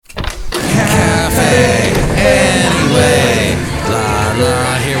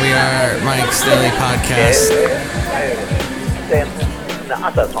Mike's Daily Podcast.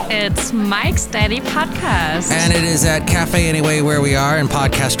 It's Mike's Daily Podcast. And it is at Café Anyway where we are in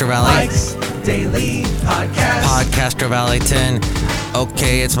Podcaster Valley. Mike's Daily Podcast. Podcaster Valleyton.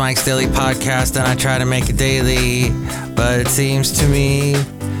 Okay, it's Mike's Daily Podcast, and I try to make it daily, but it seems to me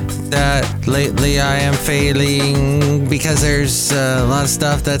that lately I am failing because there's a lot of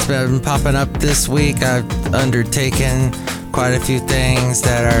stuff that's been popping up this week. I've undertaken quite a few things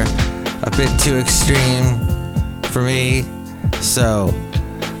that are a bit too extreme for me. So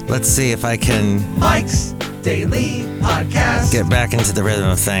let's see if I can Mike's Daily Podcast. get back into the rhythm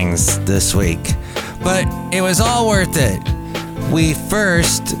of things this week. But it was all worth it. We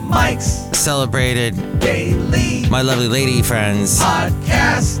first Mike's celebrated Daily my lovely lady friend's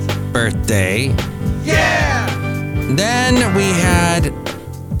Podcast. birthday. Yeah! Then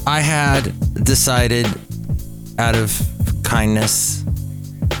I had decided out of kindness,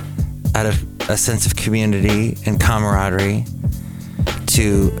 out of a sense of community and camaraderie,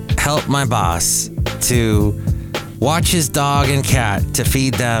 to help my boss to watch his dog and cat, to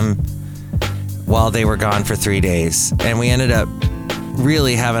feed them while they were gone for 3 days. And we ended up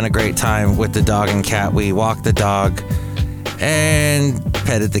really having a great time with the dog and cat. We walked the dog and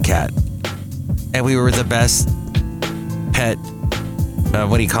petted the cat. And we were the best pet,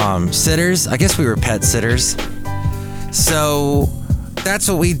 what do you call them? Sitters? I guess we were pet sitters. So that's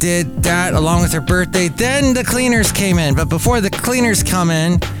what we did, that along with her birthday. Then the cleaners came in. But before the cleaners come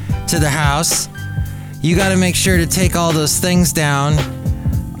in to the house, you got to make sure to take all those things down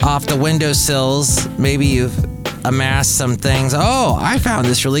off the windowsills. Maybe you've amassed some things. Oh, I found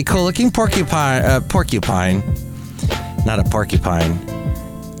this really cool looking porcupine. Not a porcupine.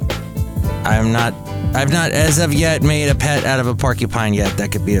 I've not as of yet made a pet out of a porcupine yet.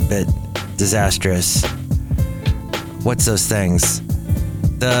 That could be a bit disastrous. What's those things?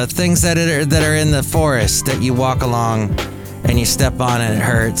 The things that are in the forest that you walk along and you step on and it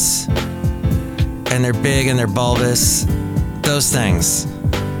hurts. And they're big and they're bulbous. Those things.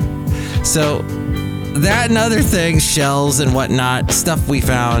 So that and other things, shells and whatnot, stuff we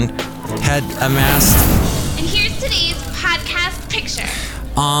found, had amassed. And here's today's podcast picture.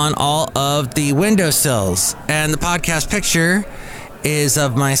 On all of the windowsills. And the podcast picture is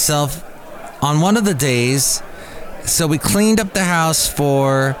of myself on one of the days. So we cleaned up the house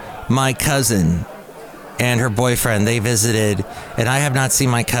for my cousin and her boyfriend. They visited, and I have not seen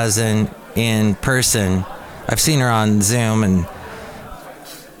my cousin in person. I've seen her on Zoom and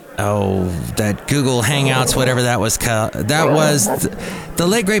that Google Hangouts, whatever that was called. That was the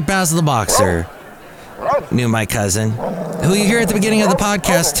late great Basil the Boxer knew my cousin, who you hear at the beginning of the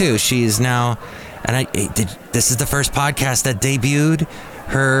podcast too. She's now, and this is the first podcast that debuted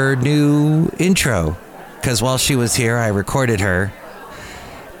her new intro, because while she was here, I recorded her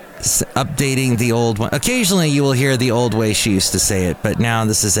updating the old one. Occasionally you will hear the old way she used to say it, but now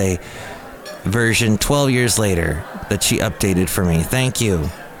this is a version 12 years later that she updated for me. Thank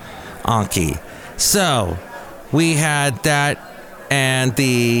you, Anki. So we had that, and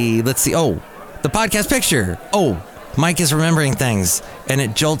the podcast picture. Mike is remembering things, and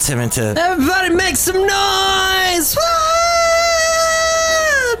it jolts him into... Everybody make some noise! Woo!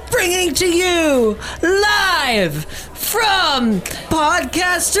 Bringing to you live from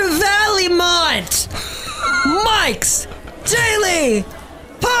Podcaster Valleymont, Mike's Daily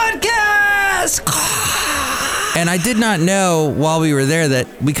Podcast! And I did not know while we were there that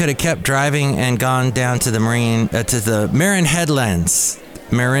we could have kept driving and gone down to the Marin Headlands,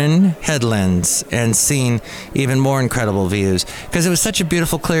 and seen even more incredible views, because it was such a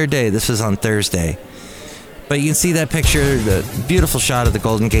beautiful, clear day. This was on Thursday. But you can see that picture, the beautiful shot of the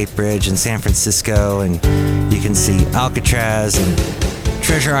Golden Gate Bridge in San Francisco, and you can see Alcatraz and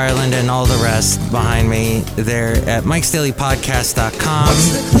Treasure Island and all the rest behind me there at mikesdailypodcast.com. What's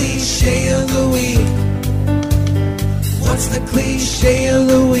the cliche of the week? What's the cliche of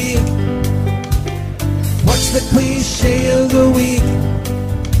the week? What's the cliche of the week?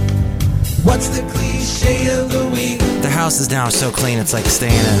 What's the cliche of the week? The house is now so clean, it's like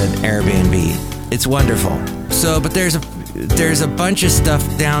staying at an Airbnb. It's wonderful. So, but there's a bunch of stuff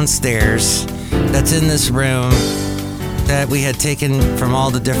downstairs that's in this room that we had taken from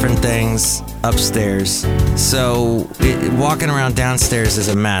all the different things upstairs. So, walking around downstairs is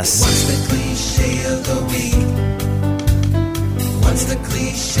a mess. What's the cliche of the week? What's the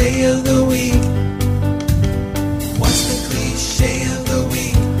cliche of the week? What's the cliche of the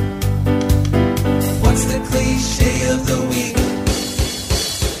week? What's the cliche of the week?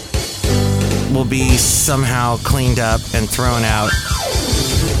 Will be somehow cleaned up and thrown out,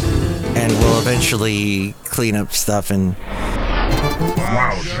 and we'll eventually clean up stuff and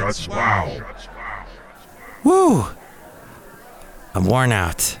Wow, shuts, wow. Woo! I'm worn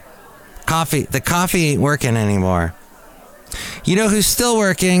out. The coffee ain't working anymore. You know who's still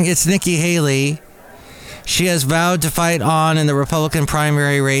working? It's Nikki Haley. She has vowed to fight on in the Republican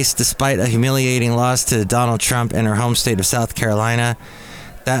primary race despite a humiliating loss to Donald Trump in her home state of South Carolina.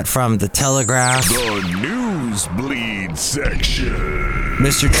 That from The Telegraph. The Newsbleed section.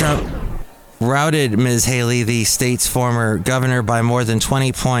 Mr. Trump routed Ms. Haley, the state's former governor, by more than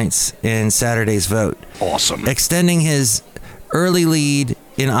 20 points in Saturday's vote. Awesome. Extending his early lead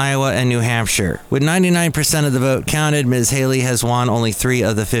in Iowa and New Hampshire. With 99% of the vote counted, Ms. Haley has won only 3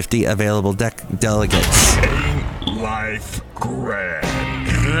 of the 50 available delegates. Ain't life grand?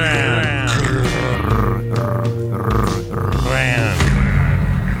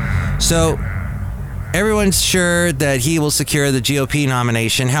 So, everyone's sure that he will secure the GOP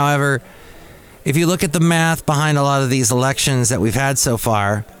nomination. However, if you look at the math behind a lot of these elections that we've had so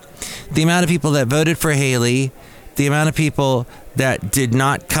far, the amount of people that voted for Haley, the amount of people that did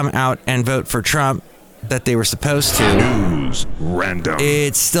not come out and vote for Trump that they were supposed to, News random.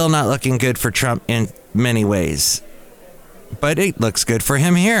 it's still not looking good for Trump in many ways. But it looks good for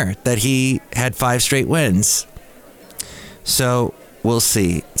him here, that he had 5 straight wins. So, we'll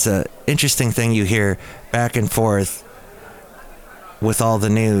see. It's an interesting thing you hear back and forth with all the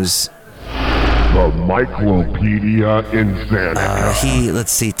news. The Myclopedia Insanity.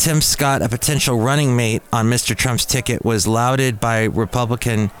 Let's see, Tim Scott, a potential running mate on Mr. Trump's ticket, was lauded by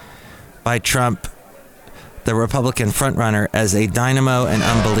Trump, the Republican frontrunner, as a dynamo and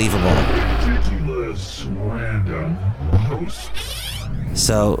unbelievable. Ridiculous random posts.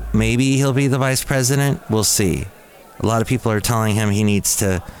 So maybe he'll be the vice president. We'll see. A lot of people are telling him he needs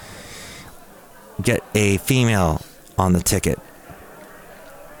to get a female on the ticket.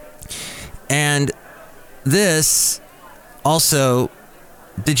 And this also,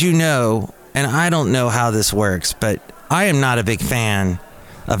 did you know, and I don't know how this works, but I am not a big fan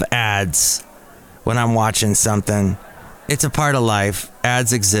of ads when I'm watching something. It's a part of life.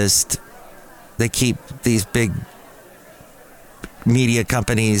 Ads exist. They keep these big media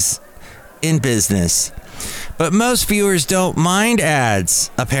companies in business. But most viewers don't mind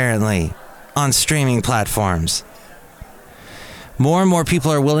ads, apparently, on streaming platforms. More and more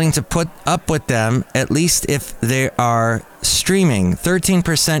people are willing to put up with them, at least if they are streaming.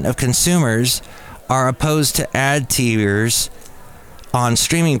 13% of consumers are opposed to ad tiers on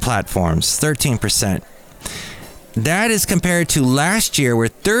streaming platforms. 13%. That is compared to last year, where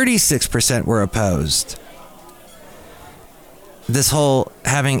 36% were opposed. This whole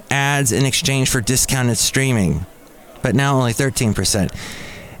having ads in exchange for discounted streaming, but now only 13%.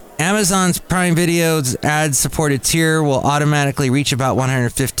 Amazon's Prime Video's ad-supported tier will automatically reach about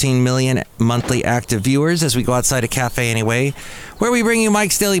 115 million monthly active viewers as we go outside of Café Anyway, where we bring you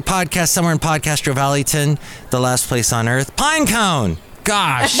Mike's Daily Podcast somewhere in Podcaster Valentino, the last place on earth. Pinecone!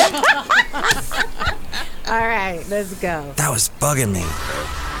 Gosh! All right, let's go. That was bugging me.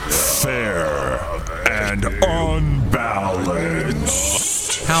 Fair and unbalanced.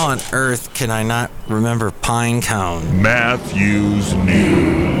 How on earth can I not remember Pinecone? Matthew's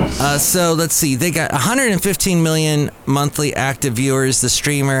News. So let's see. They got 115 million monthly active viewers. The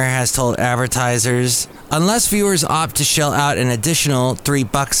streamer has told advertisers, unless viewers opt to shell out an additional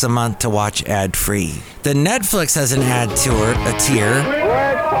 $3 a month to watch ad-free. The Netflix has an ad tier. We're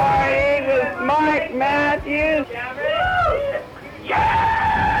partying with Mike Matthews.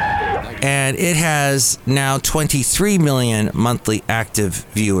 And it has now 23 million monthly active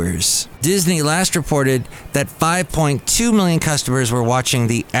viewers. Disney last reported that 5.2 million customers were watching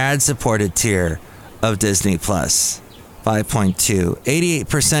the ad-supported tier of Disney+. 5.2.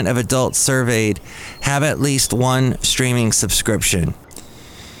 88% of adults surveyed have at least one streaming subscription.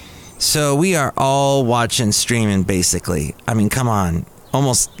 So we are all watching streaming, basically. I mean, come on.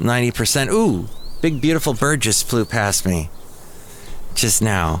 Almost 90%. Ooh, big beautiful bird just flew past me just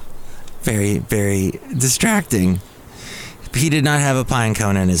now. Very, very distracting. He did not have a pine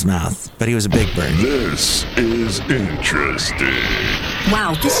cone in his mouth, but he was a big bird. This is interesting.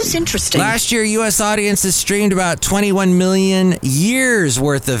 Wow, this is interesting. Last year, U.S. audiences streamed about 21 million years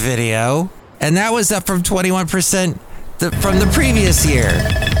worth of video, and that was up from 21% from the previous year.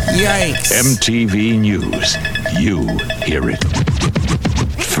 Yikes. MTV News. You hear it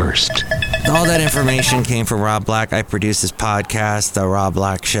first. All that information came from Rob Black. I produce his podcast, The Rob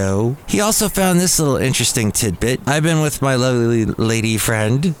Black Show. He also found this little interesting tidbit. I've been with my lovely lady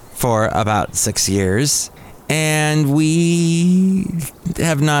friend for about 6 years, and we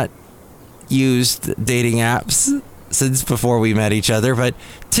have not used dating apps since before we met each other, but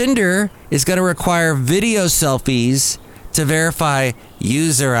Tinder is going to require video selfies to verify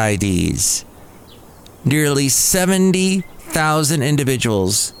user IDs. Nearly 70,000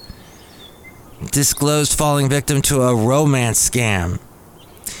 individuals disclosed falling victim to a romance scam.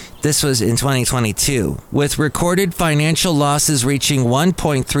 This was in 2022, with recorded financial losses reaching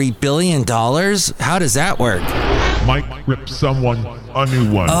 $1.3 billion. How does that work? Mike ripped someone a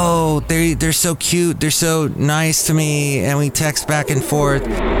new one. Oh, they're so cute. They're so nice to me, and we text back and forth.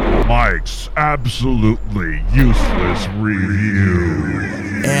 Mike's absolutely useless review.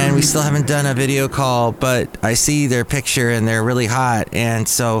 And we still haven't done a video call, but I see their picture and they're really hot. And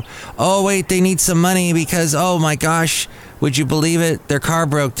so, oh wait, they need some money because, oh my gosh, would you believe it? Their car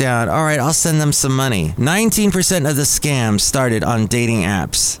broke down. All right, I'll send them some money. 19% of the scams started on dating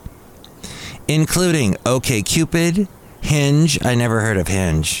apps, including OkCupid, Hinge. I never heard of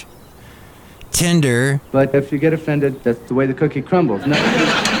Hinge. Tinder. But if you get offended, that's the way the cookie crumbles. No.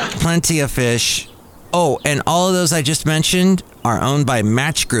 Plenty of Fish. Oh, and all of those I just mentioned are owned by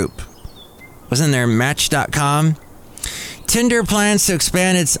Match Group. Wasn't there Match.com? Tinder plans to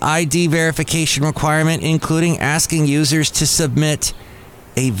expand its ID verification requirement, including asking users to submit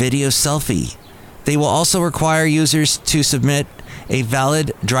a video selfie. They will also require users to submit a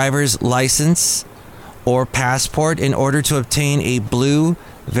valid driver's license or passport in order to obtain a blue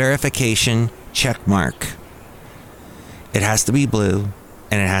verification check mark. It has to be blue,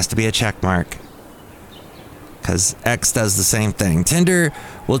 and it has to be a check mark, because X does the same thing. Tinder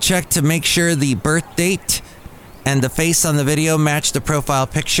will check to make sure the birth date and the face on the video match the profile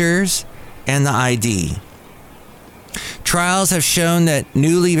pictures and the ID. Trials have shown that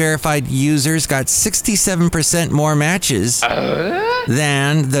newly verified users got 67% more matches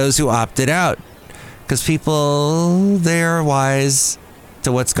than those who opted out. Because people, they're wise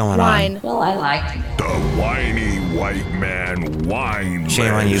to what's going on. Well, I like The whiny white man whines.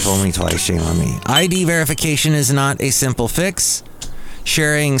 Shame on you, fooled me twice, shame on me. ID verification is not a simple fix.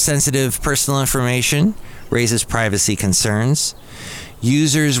 Sharing sensitive personal information raises privacy concerns.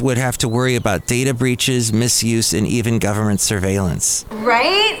 Users would have to worry about data breaches, misuse, and even government surveillance.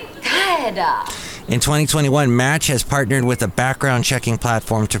 Right? Good. In 2021, Match has partnered with a background checking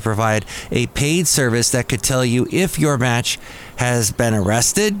platform to provide a paid service that could tell you if your match has been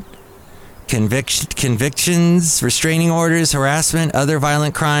arrested, convictions, restraining orders, harassment, other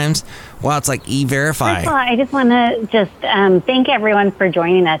violent crimes. Wow, it's like E-Verify. First of all, I just want to thank everyone for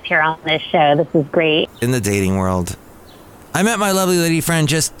joining us here on this show. This is great. In the dating world, I met my lovely lady friend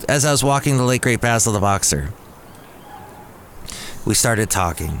just as I was walking the late great Basil the Boxer. We started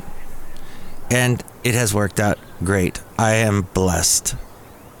talking, and it has worked out great. I am blessed.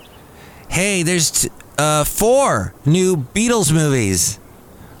 Hey, there's 4 new Beatles movies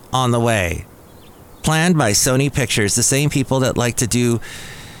on the way, planned by Sony Pictures, the same people that like to do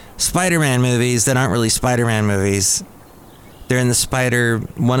Spider-Man movies that aren't really Spider-Man movies. They're in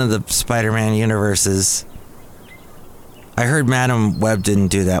one of the Spider-Man universes. I heard Madame Web didn't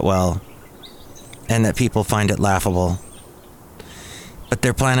do that well, and that people find it laughable. But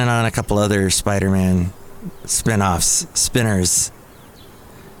they're planning on a couple other Spider-Man spin-offs, spinners.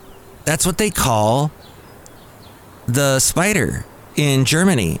 That's what they call the spider in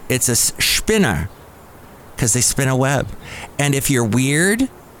Germany. It's a spinner, because they spin a web. And if you're weird,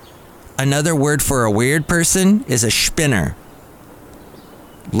 another word for a weird person is a spinner.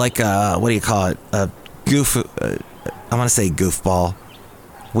 Like a, what do you call it? A goof... I want to say goofball.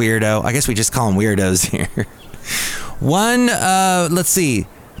 Weirdo. I guess we just call them weirdos here. Let's see.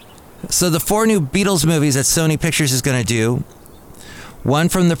 So the 4 new Beatles movies that Sony Pictures is going to do, one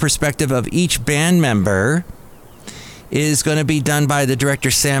from the perspective of each band member, is going to be done by the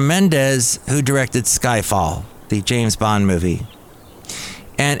director Sam Mendes, who directed Skyfall, the James Bond movie.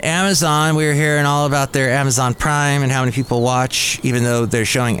 And Amazon, we were hearing all about their Amazon Prime and how many people watch, even though they're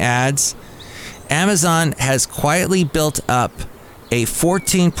showing ads. Amazon has quietly built up a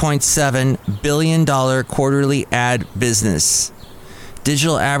 $14.7 billion quarterly ad business.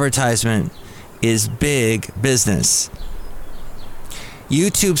 Digital advertisement is big business.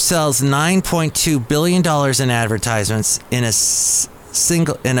 YouTube sells $9.2 billion in advertisements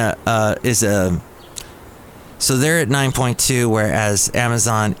so they're at 9.2, whereas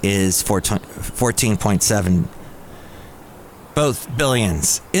Amazon is 14.7. Both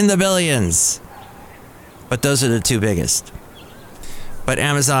billions, in the billions. But those are the 2 biggest. But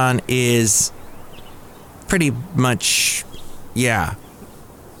Amazon is pretty much,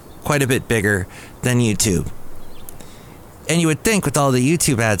 quite a bit bigger than YouTube. And you would think with all the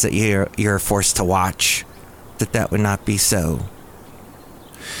YouTube ads that you're forced to watch, that would not be so.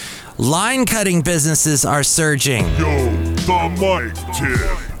 Line cutting businesses are surging. Yo, the mic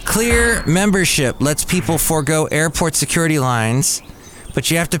tip. Clear membership lets people forego airport security lines, but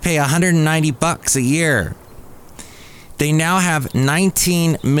you have to pay $190 a year. They now have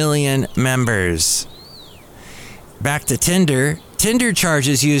 19 million members. Back to Tinder. Tinder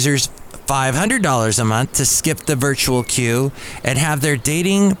charges users $500 a month to skip the virtual queue and have their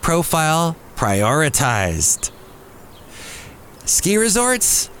dating profile prioritized. Ski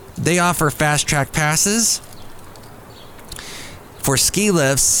resorts, they offer fast track passes for ski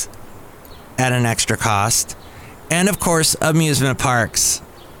lifts at an extra cost. And of course, amusement parks.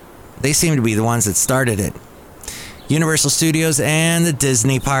 They seem to be the ones that started it. Universal Studios and the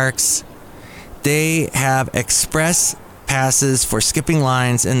Disney parks, they have express passes for skipping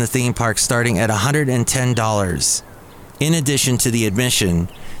lines in the theme park starting at $110, in addition to the admission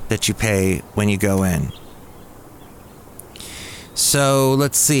that you pay when you go in. So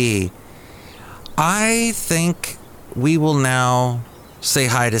let's see. I think we will now say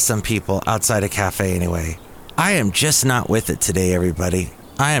hi to some people outside of Café Anyway. I am just not with it today, everybody.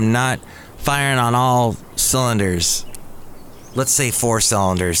 I am not firing on all cylinders. Let's say 4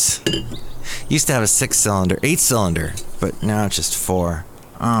 cylinders. Used to have a 8-cylinder, but now it's just 4.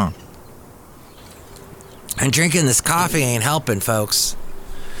 Oh. And drinking this coffee ain't helping, folks.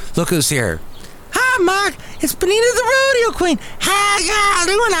 Look who's here. Hi, Mark. It's Benita the Rodeo Queen. How y'all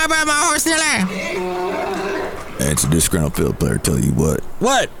doing? I brought my horse in there. It's a Disgruntled Fiddle Player, tell you what.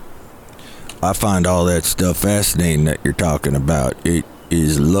 What? I find all that stuff fascinating that you're talking about. It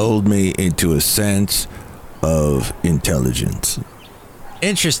has lulled me into a sense of intelligence.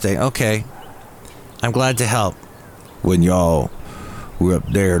 Interesting. Okay. I'm glad to help. When y'all were up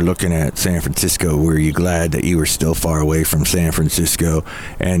there looking at San Francisco, were you glad that you were still far away from San Francisco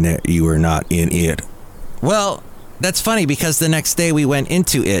and that you were not in it? Well, that's funny because the next day we went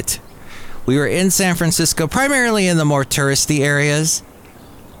into it. We were in San Francisco, primarily in the more touristy areas,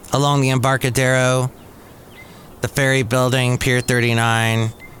 along the Embarcadero, the ferry building, Pier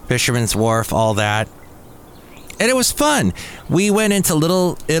 39, Fisherman's Wharf, all that. And it was fun. We went into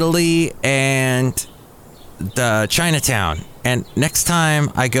Little Italy and the Chinatown. And next time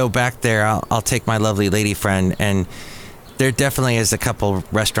I go back there, I'll take my lovely lady friend. And there definitely is a couple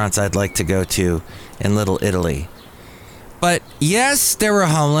restaurants I'd like to go to in Little Italy. But yes, there were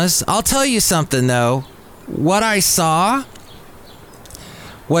homeless. I'll tell you something, though. What I saw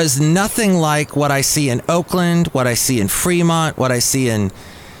was nothing like what I see in Oakland, what I see in Fremont, what I see in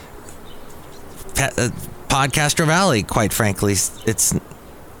Podcaster Valley, quite frankly.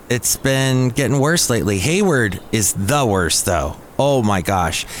 It's been getting worse lately. Hayward is the worst, though. Oh my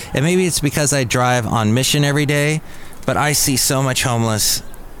gosh. And maybe it's because I drive on Mission every day, but I see so much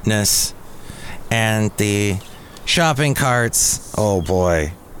homelessness and the shopping carts. Oh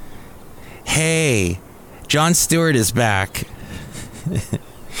boy. Hey, Jon Stewart is back.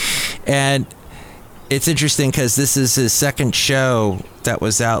 And it's interesting because this is his second show that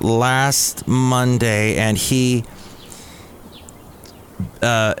was out last Monday, and he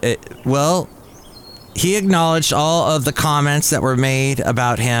acknowledged all of the comments that were made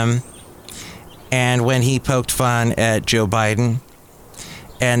about him, and when he poked fun at Joe Biden,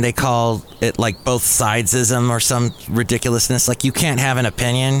 and they called it like both sidesism or some ridiculousness, like you can't have an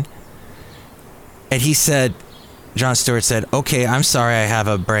opinion. And he said, Jon Stewart said, okay, I'm sorry, I have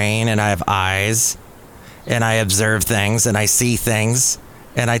a brain and I have eyes and I observe things and I see things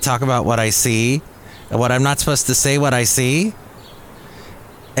and I talk about what I see and what I'm not supposed to say what I see.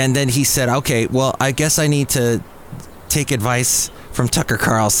 And then he said, okay, well, I guess I need to take advice from Tucker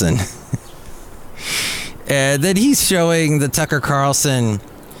Carlson. And then he's showing the Tucker Carlson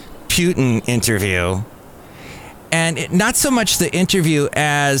Putin interview. And not so much the interview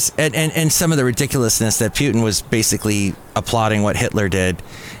as, and some of the ridiculousness that Putin was basically applauding what Hitler did,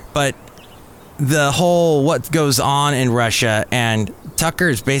 but the whole what goes on in Russia, and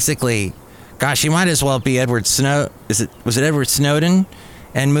Tucker's basically, gosh, he might as well be Edward Snowden. Was it Edward Snowden?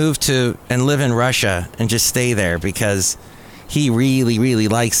 And move to and live in Russia and just stay there because he really, really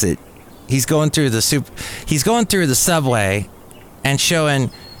likes it. He's going through the subway and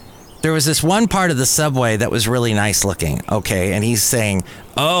showing. There was this one part of the subway that was really nice looking, okay? And he's saying,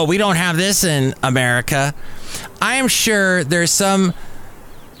 oh, we don't have this in America. I am sure there's some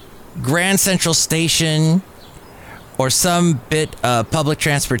Grand Central Station or some bit of public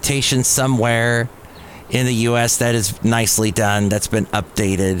transportation somewhere in the U.S. that is nicely done, that's been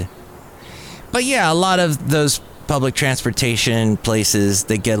updated. But yeah, a lot of those public transportation places,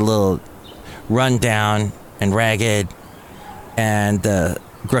 they get a little run down and ragged, and the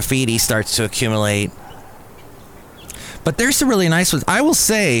graffiti starts to accumulate. But there's some really nice ones. I will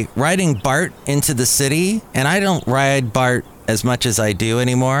say, riding BART into the city, and I don't ride BART as much as I do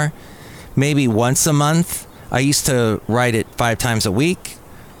anymore. Maybe once a month. I used to ride it 5 times a week,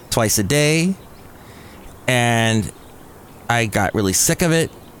 twice a day, and I got really sick of it.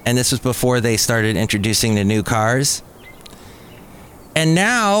 And this was before they started introducing the new cars. And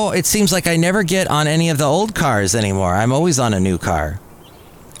now it seems like I never get on any of the old cars anymore. I'm always on a new car.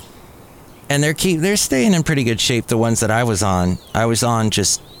 And they're staying in pretty good shape, the ones that I was on. I was on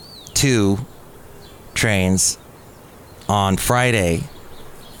just 2 trains on Friday.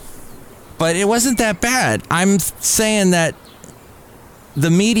 But it wasn't that bad. I'm saying that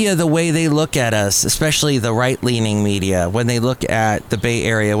the media, the way they look at us, especially the right-leaning media, when they look at the Bay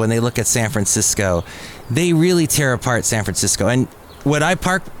Area, when they look at San Francisco, they really tear apart San Francisco. And when I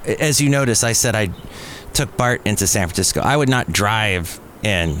park, as you notice, I said I took Bart into San Francisco. I would not drive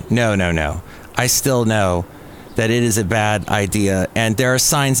in. No. I still know that it is a bad idea. And there are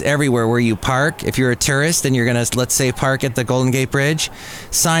signs everywhere where you park. If you're a tourist and you're going to, let's say, park at the Golden Gate Bridge,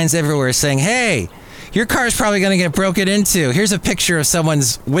 signs everywhere saying, hey, your car's probably going to get broken into. Here's a picture of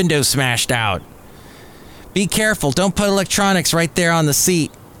someone's window smashed out. Be careful. Don't put electronics right there on the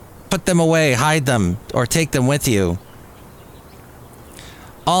seat. Put them away, hide them, or take them with you.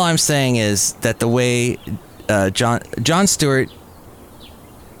 All I'm saying is that the way Jon Stewart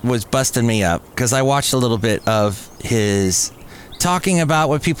was busting me up, because I watched a little bit of his talking about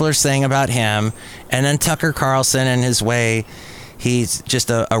what people are saying about him, and then Tucker Carlson and his way, he's just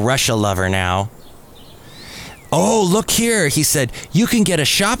a Russia lover now. Oh, look here, he said, you can get a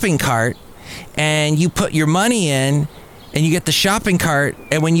shopping cart, and you put your money in, and you get the shopping cart,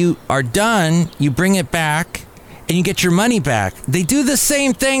 and when you are done, you bring it back, and you get your money back. They do the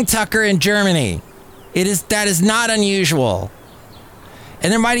same thing, Tucker, in Germany. That is not unusual.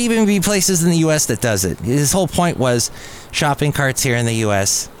 And there might even be places in the U.S. that does it. His whole point was shopping carts here in the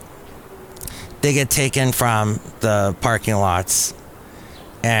U.S., they get taken from the parking lots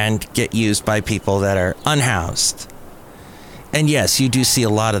and get used by people that are unhoused. And yes, you do see a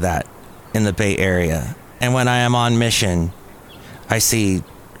lot of that in the Bay Area. And when I am on mission, I see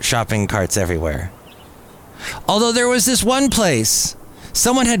shopping carts everywhere. Although there was this one place,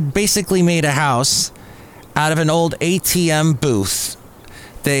 someone had basically made a house out of an old ATM booth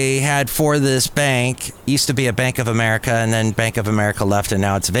they had for this bank. Used to be a Bank of America, and then Bank of America left, and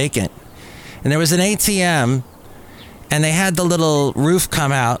now it's vacant. And there was an ATM, and they had the little roof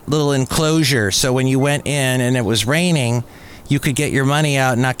come out, little enclosure, so when you went in and it was raining, you could get your money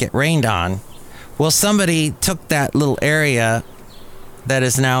out and not get rained on. Well, somebody took that little area that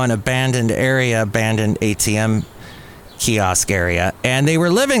is now an abandoned ATM kiosk area, and they were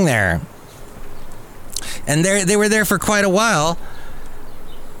living there. And they were there for quite a while,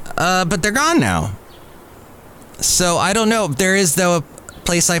 but they're gone now. So I don't know. There is, though, a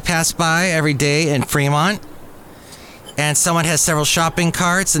place I pass by every day in Fremont, and someone has several shopping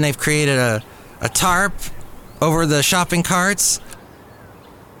carts, and they've created a tarp over the shopping carts,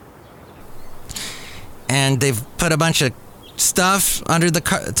 and they've put a bunch of stuff under the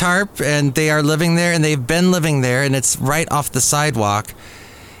tarp, and they are living there, and they've been living there, and it's right off the sidewalk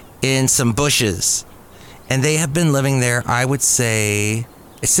in some bushes. And they have been living there, I would say,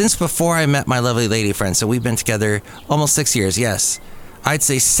 since before I met my lovely lady friend. So we've been together almost 6 years. Yes, I'd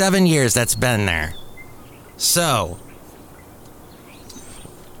say 7 years that's been there. So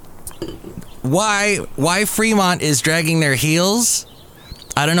why Fremont is dragging their heels?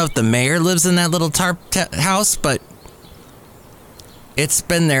 I don't know if the mayor lives in that little tarp house, but it's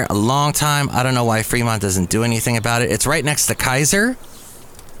been there a long time. I don't know why Fremont doesn't do anything about it. It's right next to Kaiser.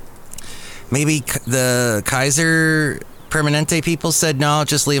 Maybe the Kaiser Permanente people said, no,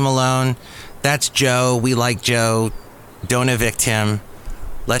 just leave him alone. That's Joe. We like Joe. Don't evict him.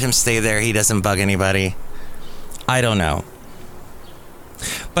 Let him stay there. He doesn't bug anybody. I don't know.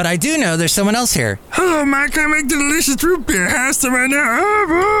 But I do know there's someone else here. Hello, Mike. I make delicious root beer. How's some right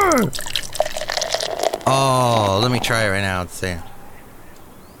now? Oh, let me try it right now. Let's see.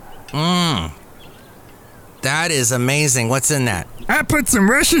 That is amazing. What's in that? I put some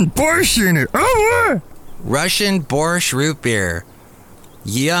Russian borscht in it. Oh, Russian borscht root beer.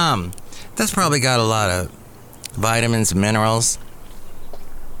 Yum. That's probably got a lot of vitamins and minerals.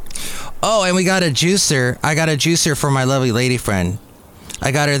 Oh, and we got a juicer. I got a juicer for my lovely lady friend.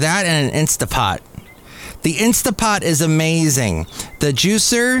 I got her that and an Instapot. The Instapot is amazing. The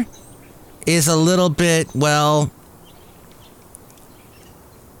juicer is a little bit, well,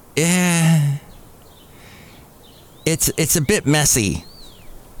 yeah, it's a bit messy.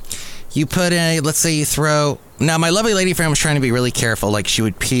 You put in, let's say you throw, now my lovely lady friend was trying to be really careful. Like, she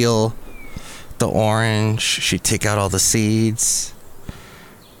would peel the orange, she'd take out all the seeds.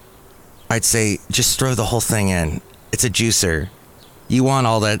 I'd say just throw the whole thing in. It's a juicer. You want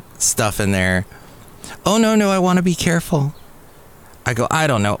all that stuff in there. Oh, no, I want to be careful. I go, I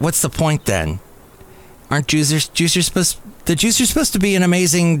don't know. What's the point then? Aren't the juicer's supposed to be an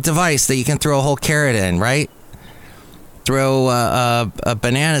amazing device that you can throw a whole carrot in, right? Throw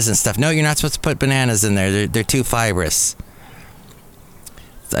bananas and stuff. No, you're not supposed to put bananas in there. They're too fibrous.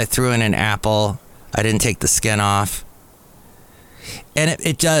 I threw in an apple. I didn't take the skin off. And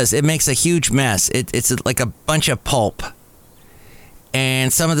it makes a huge mess. It's like a bunch of pulp.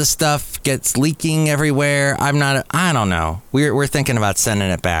 And some of the stuff gets leaking everywhere. I don't know. We're thinking about sending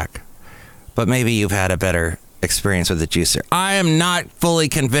it back. But maybe you've had a better experience with the juicer. I am not fully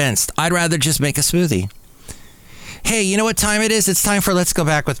convinced. I'd rather just make a smoothie. Hey, you know what time it is? It's time for Let's Go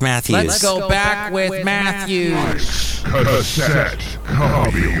Back with Matthews. Let's go back with Matthews.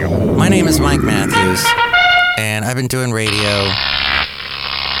 My name is Mike Matthews, and I've been doing radio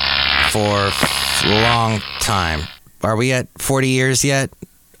for a long time. Are we at 40 years yet?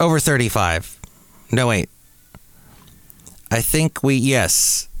 Over 35. No, wait. I think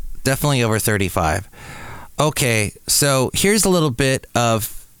yes, definitely over 35. Okay, so here's a little bit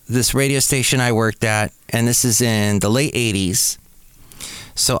of this radio station I worked at, and this is in the late 80s.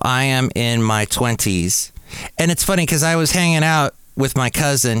 So I am in my 20s. And it's funny because I was hanging out with my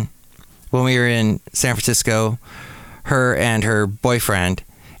cousin when we were in San Francisco, her and her boyfriend,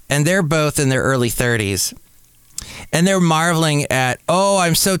 and they're both in their early 30s. And they're marveling at, oh,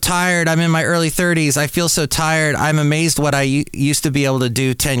 I'm so tired. I'm in my early 30s. I feel so tired. I'm amazed what I used to be able to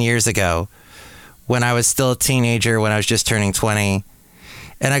do 10 years ago when I was still a teenager, when I was just turning 20.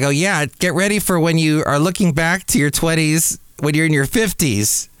 And I go, yeah, get ready for when you are looking back to your 20s, when you're in your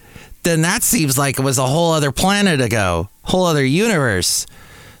 50s. Then that seems like it was a whole other planet ago, whole other universe.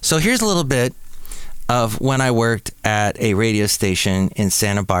 So here's a little bit of when I worked at a radio station in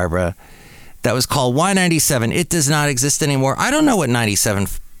Santa Barbara that was called Y97. It does not exist anymore. I don't know what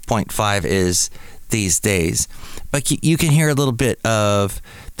 97.5 is these days, but you can hear a little bit of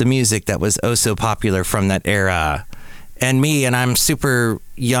the music that was oh so popular from that era. And I'm super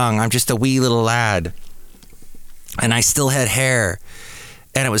young. I'm just a wee little lad. And I still had hair.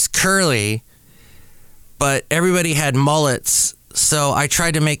 And it was curly, but everybody had mullets. So I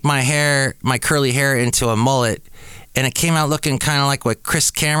tried to make my curly hair into a mullet. And it came out looking kind of like what Chris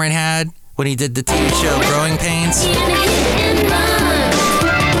Cameron had when he did the TV show Growing Pains.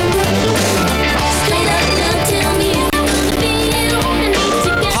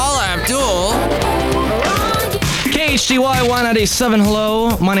 HDY Y97,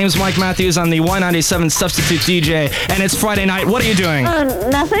 hello. My name is Mike Matthews. I'm the Y97 substitute DJ, and it's Friday night. What are you doing?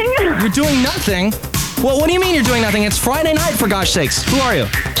 Nothing. You're doing nothing? Well, what do you mean you're doing nothing? It's Friday night, for gosh sakes. Who are you?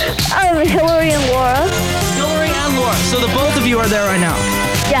 I'm Hillary and Laura. Hillary and Laura. So the both of you are there right now?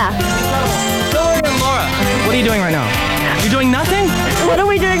 Yeah. Hillary and Laura, what are you doing right now? You're doing nothing? What are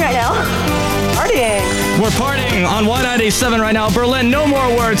we doing right now? Partying. We're partying on Y97 right now. Berlin, no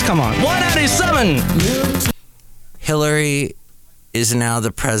more words. Come on. Y97! Hillary is now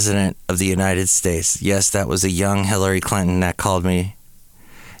the president of the United States. Yes, that was a young Hillary Clinton that called me.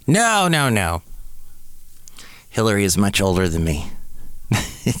 No. Hillary is much older than me.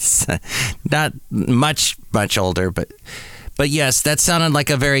 It's not much older, but yes, that sounded like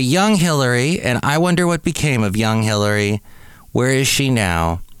a very young Hillary, and I wonder what became of young Hillary. Where is she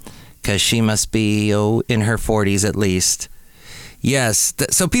now? Because she must be, in her 40s at least. Yes,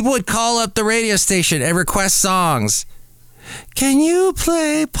 so people would call up the radio station and request songs. Can you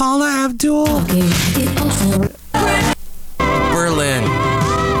play Paula Abdul? Berlin.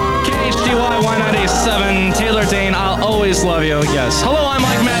 KHDY Y97, Taylor Dane, I'll always love you, yes. Hello, I'm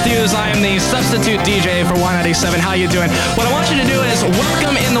Mike Matthews. I am the substitute DJ for Y97. How you doing? What I want you to do is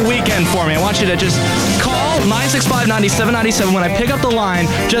welcome in the weekend for me. I want you to just call 965-9797. When I pick up the line,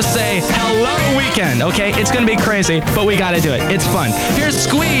 just say, hello, weekend, okay? It's going to be crazy, but we got to do it. It's fun. Here's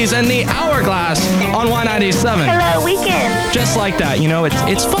Squeeze and the Hourglass on Y97. Hello, weekend. Just like that,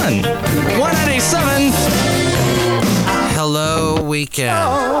 it's fun. Y97. Hello, weekend.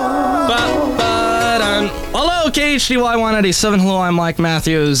 Hello, KHDY Y97. Hello, I'm Mike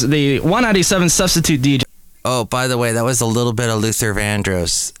Matthews, the Y97 substitute DJ. Oh, by the way, that was a little bit of Luther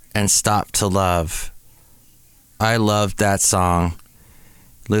Vandross and Stop to Love. I loved that song.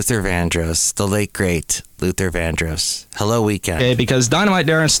 Luther Vandross, the late great Luther Vandross. Hello, weekend. Okay, because Dynamite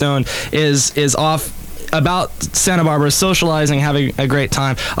Darren Stone is off about Santa Barbara, socializing, having a great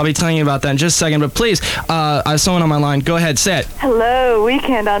time. I'll be telling you about that in just a second, but please, I have someone on my line. Go ahead, say it. Hello,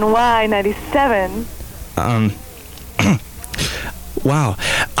 weekend on Y97. Wow.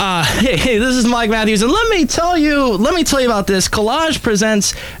 Hey, this is Mike Matthews, and let me tell you about this. Collage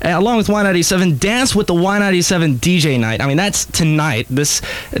presents, along with Y97, Dance with the Y97 DJ Night. I mean, that's tonight.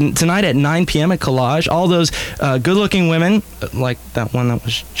 Tonight at 9 p.m. at Collage. All those good-looking women, like that one that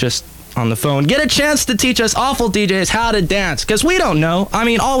was just on the phone, get a chance to teach us awful DJs how to dance, because we don't know. I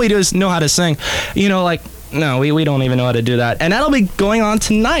mean, all we do is know how to sing. No, we don't even know how to do that. And that'll be going on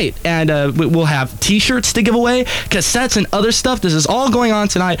tonight. And we'll have T-shirts to give away, cassettes and other stuff. This is all going on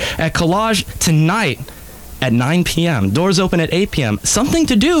tonight at Collage tonight at 9 p.m. Doors open at 8 p.m. Something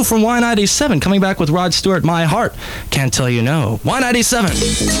to do from Y97. Coming back with Rod Stewart, My Heart Can't Tell You No. Y97.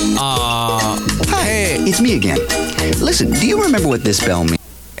 Hey, it's me again. Listen, do you remember what this bell means?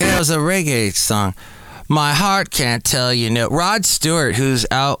 It was a reggae song. My Heart Can't Tell You No. Rod Stewart, who's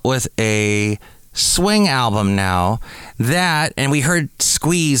out with a swing album now, and we heard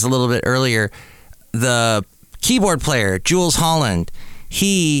Squeeze a little bit earlier, the keyboard player Jules Holland,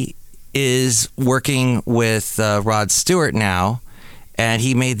 he is working with Rod Stewart now, and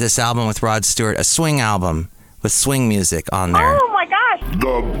he made this album with Rod Stewart, a swing album with swing music on there. Oh my gosh!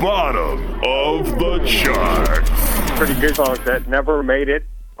 The bottom of the chart. Pretty good songs that never made it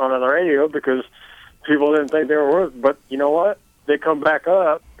on the radio because people didn't think they were worth it. But you know what? They come back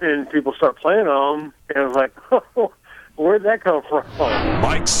up and people start playing them, and it's like, oh, where'd that come from?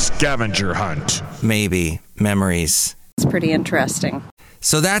 Mike's scavenger hunt. Maybe. Memories. It's pretty interesting.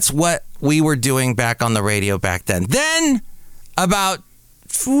 So that's what we were doing back on the radio back then. Then, about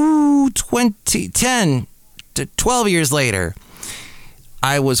 10 to 12 years later,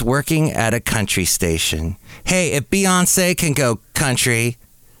 I was working at a country station. Hey, if Beyonce can go country,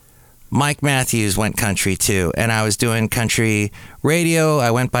 Mike Matthews went country too, and I was doing country radio. I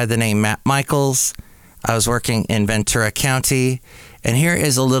went by the name Matt Michaels. I was working in Ventura County, and here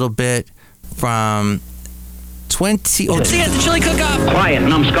is a little bit from 20... Oh, see you at the chili cook-off. Quiet,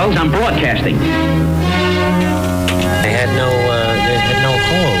 numbskulls, I'm broadcasting. They had no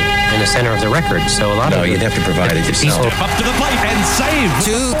hole in the center of the record, so a lot of... No, you'd have to provide it yourself. Up to the plate and save.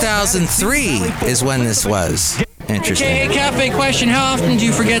 2003 is when this was. Interesting. Okay, cafe question. How often do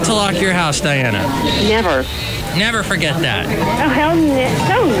you forget to lock your house, Diana? Never. Never forget that. Oh, hell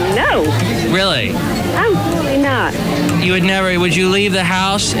no. Really? Absolutely not. You would never, would you leave the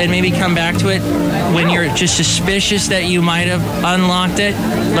house and maybe come back to it when you're just suspicious that you might have unlocked it,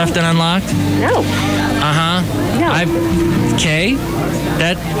 left it unlocked? No. Uh-huh. No. Okay.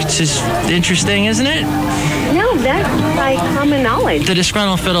 That's just interesting, isn't it? No, that's like common knowledge. The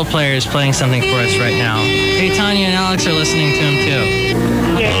Disgruntled Fiddle Player is playing something for us right now. Hey, Tanya and Alex are listening to him too.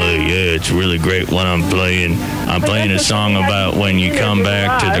 Yeah, it's really great what I'm playing. I'm playing a song about when you come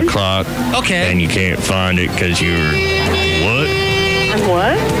back to the clock. Okay. And you can't find it because you're... What? I'm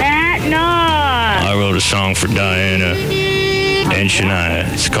what? No. I wrote a song for Diana and Shania.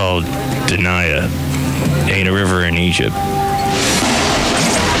 It's called Denia. Ain't a river in Egypt.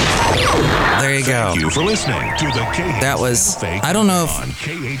 There you go. Thank you for listening to the That was, I don't know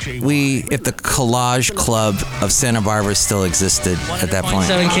if the Collage Club of Santa Barbara still existed at that point.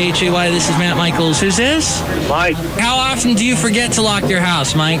 7 KHAY, this is Matt Michaels. Who's this? Mike. How often do you forget to lock your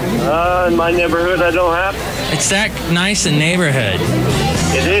house, Mike? In my neighborhood, I don't have to. It's that nice a neighborhood.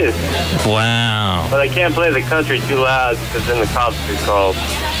 It is. Wow. But I can't play the country too loud because then the cops get called.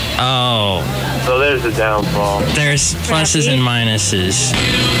 Oh. So there's the downfall. There's pluses and minuses.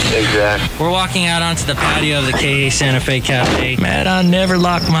 Exactly. We're walking out onto the patio of the KA Santa Fe Cafe. Matt, I'll never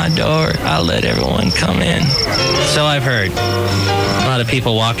lock my door. I'll let everyone come in. So I've heard. A lot of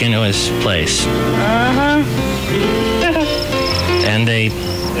people walk into his place. Uh-huh. And they...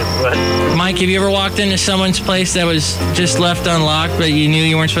 Mike, have you ever walked into someone's place that was just left unlocked, but you knew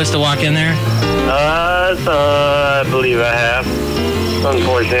you weren't supposed to walk in there? I believe I have.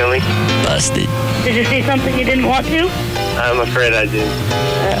 Unfortunately. Busted. Did you see something you didn't want to? I'm afraid I did.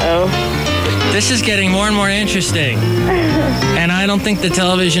 Uh-oh. This is getting more and more interesting. And I don't think the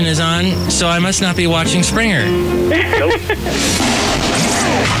television is on, so I must not be watching Springer. Nope.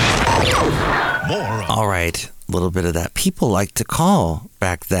 All right, a little bit of that. People like to call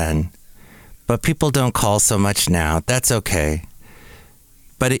back then, but people don't call so much now. That's okay.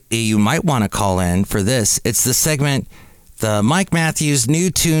 But you might want to call in for this. It's the segment, the Mike Matthews New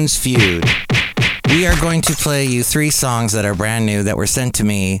Tunes Feud. We are going to play you 3 songs that are brand new that were sent to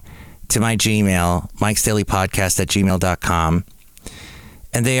me to my Gmail, mikesdailypodcast@gmail.com.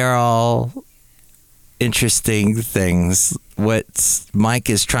 And they are all interesting things. Mike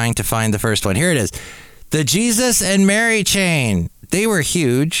is trying to find the first one. Here it is. The Jesus and Mary Chain. They were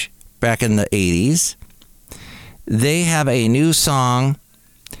huge back in the 80s. They have a new song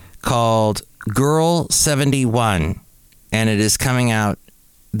called Girl 71, and it is coming out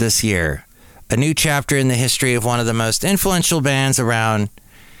this year. A new chapter in the history of one of the most influential bands around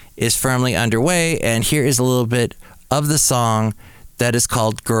is firmly underway, and here is a little bit of the song that is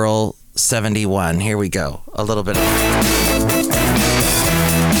called Girl 71. Here we go. A little bit of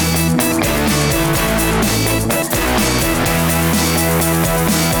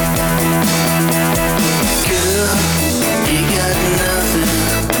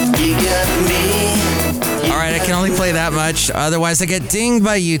Alright, I can only play that much. Otherwise, I get dinged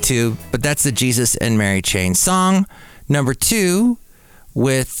by YouTube. But that's the Jesus and Mary Chain song. Number 2,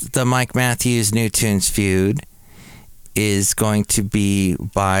 with the Mike Matthews New Tunes Feud, is going to be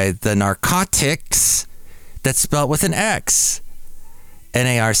by the Narcotics. That's spelled with an X.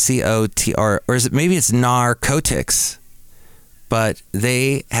 Narcotr, or is it, maybe it's Narcotics. But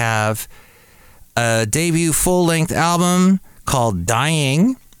they have a debut full-length album called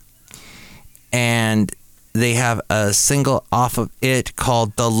Dying, and they have a single off of it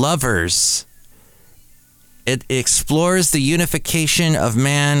called The Lovers. It explores the unification of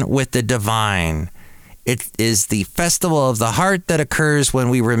man with the divine. It is the festival of the heart that occurs when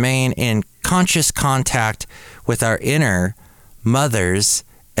we remain in conscious contact with our inner mothers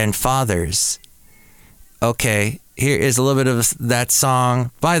and fathers. Okay, here is a little bit of that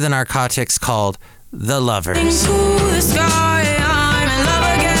song by the Narcotics called The Lovers. Into the sky, I'm in love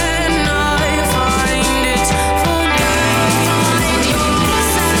again. I find it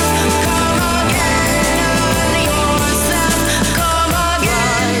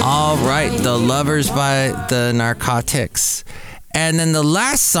All right, The Lovers by the Narcotics. And then the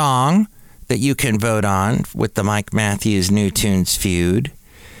last song that you can vote on with the Mike Matthews New Tunes Feud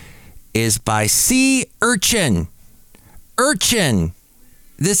is by Sea Urchin. Urchin.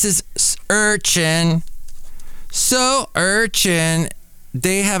 This is Urchin. So Urchin,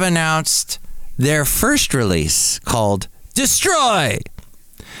 they have announced their first release called Destroy.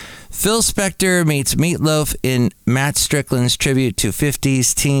 Phil Spector meets Meatloaf in Matt Strickland's tribute to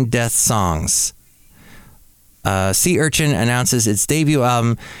 50s teen death songs. Sea Urchin announces its debut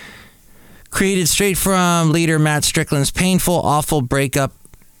album, created straight from leader Matt Strickland's painful, awful breakup,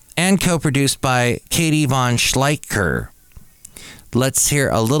 and co-produced by Katie Von Schleicher. Let's hear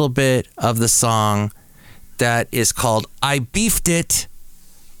a little bit of the song that is called I Beefed It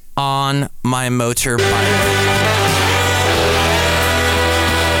on My Motorbike.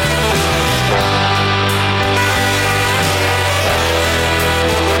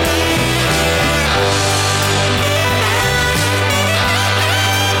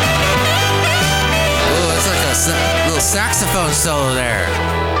 Little saxophone solo there.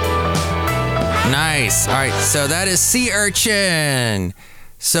 Nice. All right, so that is Sea Urchin.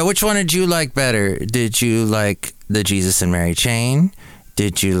 So which one did you like better? Did you like the Jesus and Mary Chain?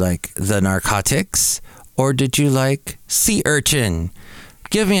 Did you like the Narcotics? Or did you like Sea Urchin?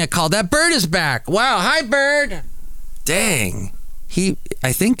 Give me a call. That bird is back. Wow. Hi, bird. Dang.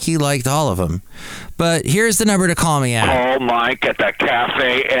 I think he liked all of them. But here's the number to call me at. Call Mike at the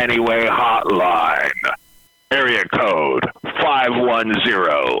Café Anyway hotline. Area code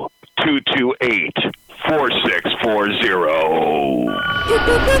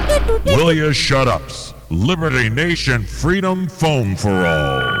 510-228-4640. Will you shut ups? Liberty Nation Freedom Foam for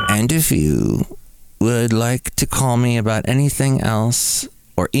all. And if you would like to call me about anything else,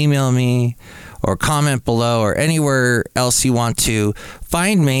 or email me, or comment below, or anywhere else you want to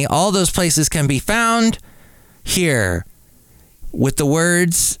find me, all those places can be found here with the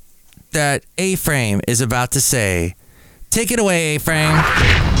words that A-Frame is about to say. Take it away, A-Frame.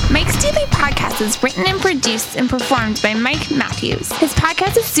 Mike's Daily Podcast is written and produced and performed by Mike Matthews. His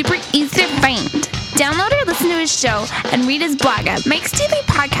podcast is super easy to find. Download or listen to his show and read his blog at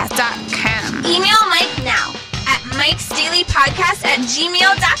mikesdailypodcast.com. Email Mike now at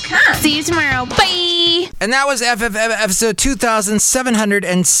mikesdailypodcast@gmail.com. See you tomorrow. Bye. And that was FFF episode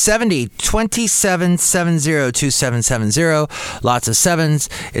 2770, 2770. Lots of sevens.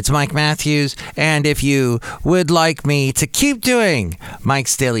 It's Mike Matthews. And if you would like me to keep doing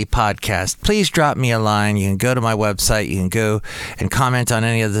Mike's Daily Podcast, please drop me a line. You can go to my website. You can go and comment on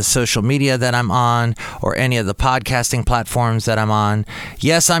any of the social media that I'm on or any of the podcasting platforms that I'm on.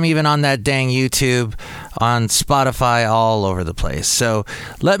 Yes, I'm even on that dang YouTube, on Spotify, all over the place. So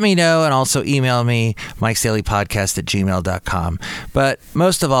let me know, and also email me, mikesdailypodcast@gmail.com. But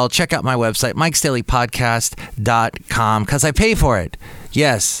most of all, check out my website, mikesdailypodcast.com, because I pay for it.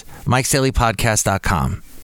 Yes, mikesdailypodcast.com.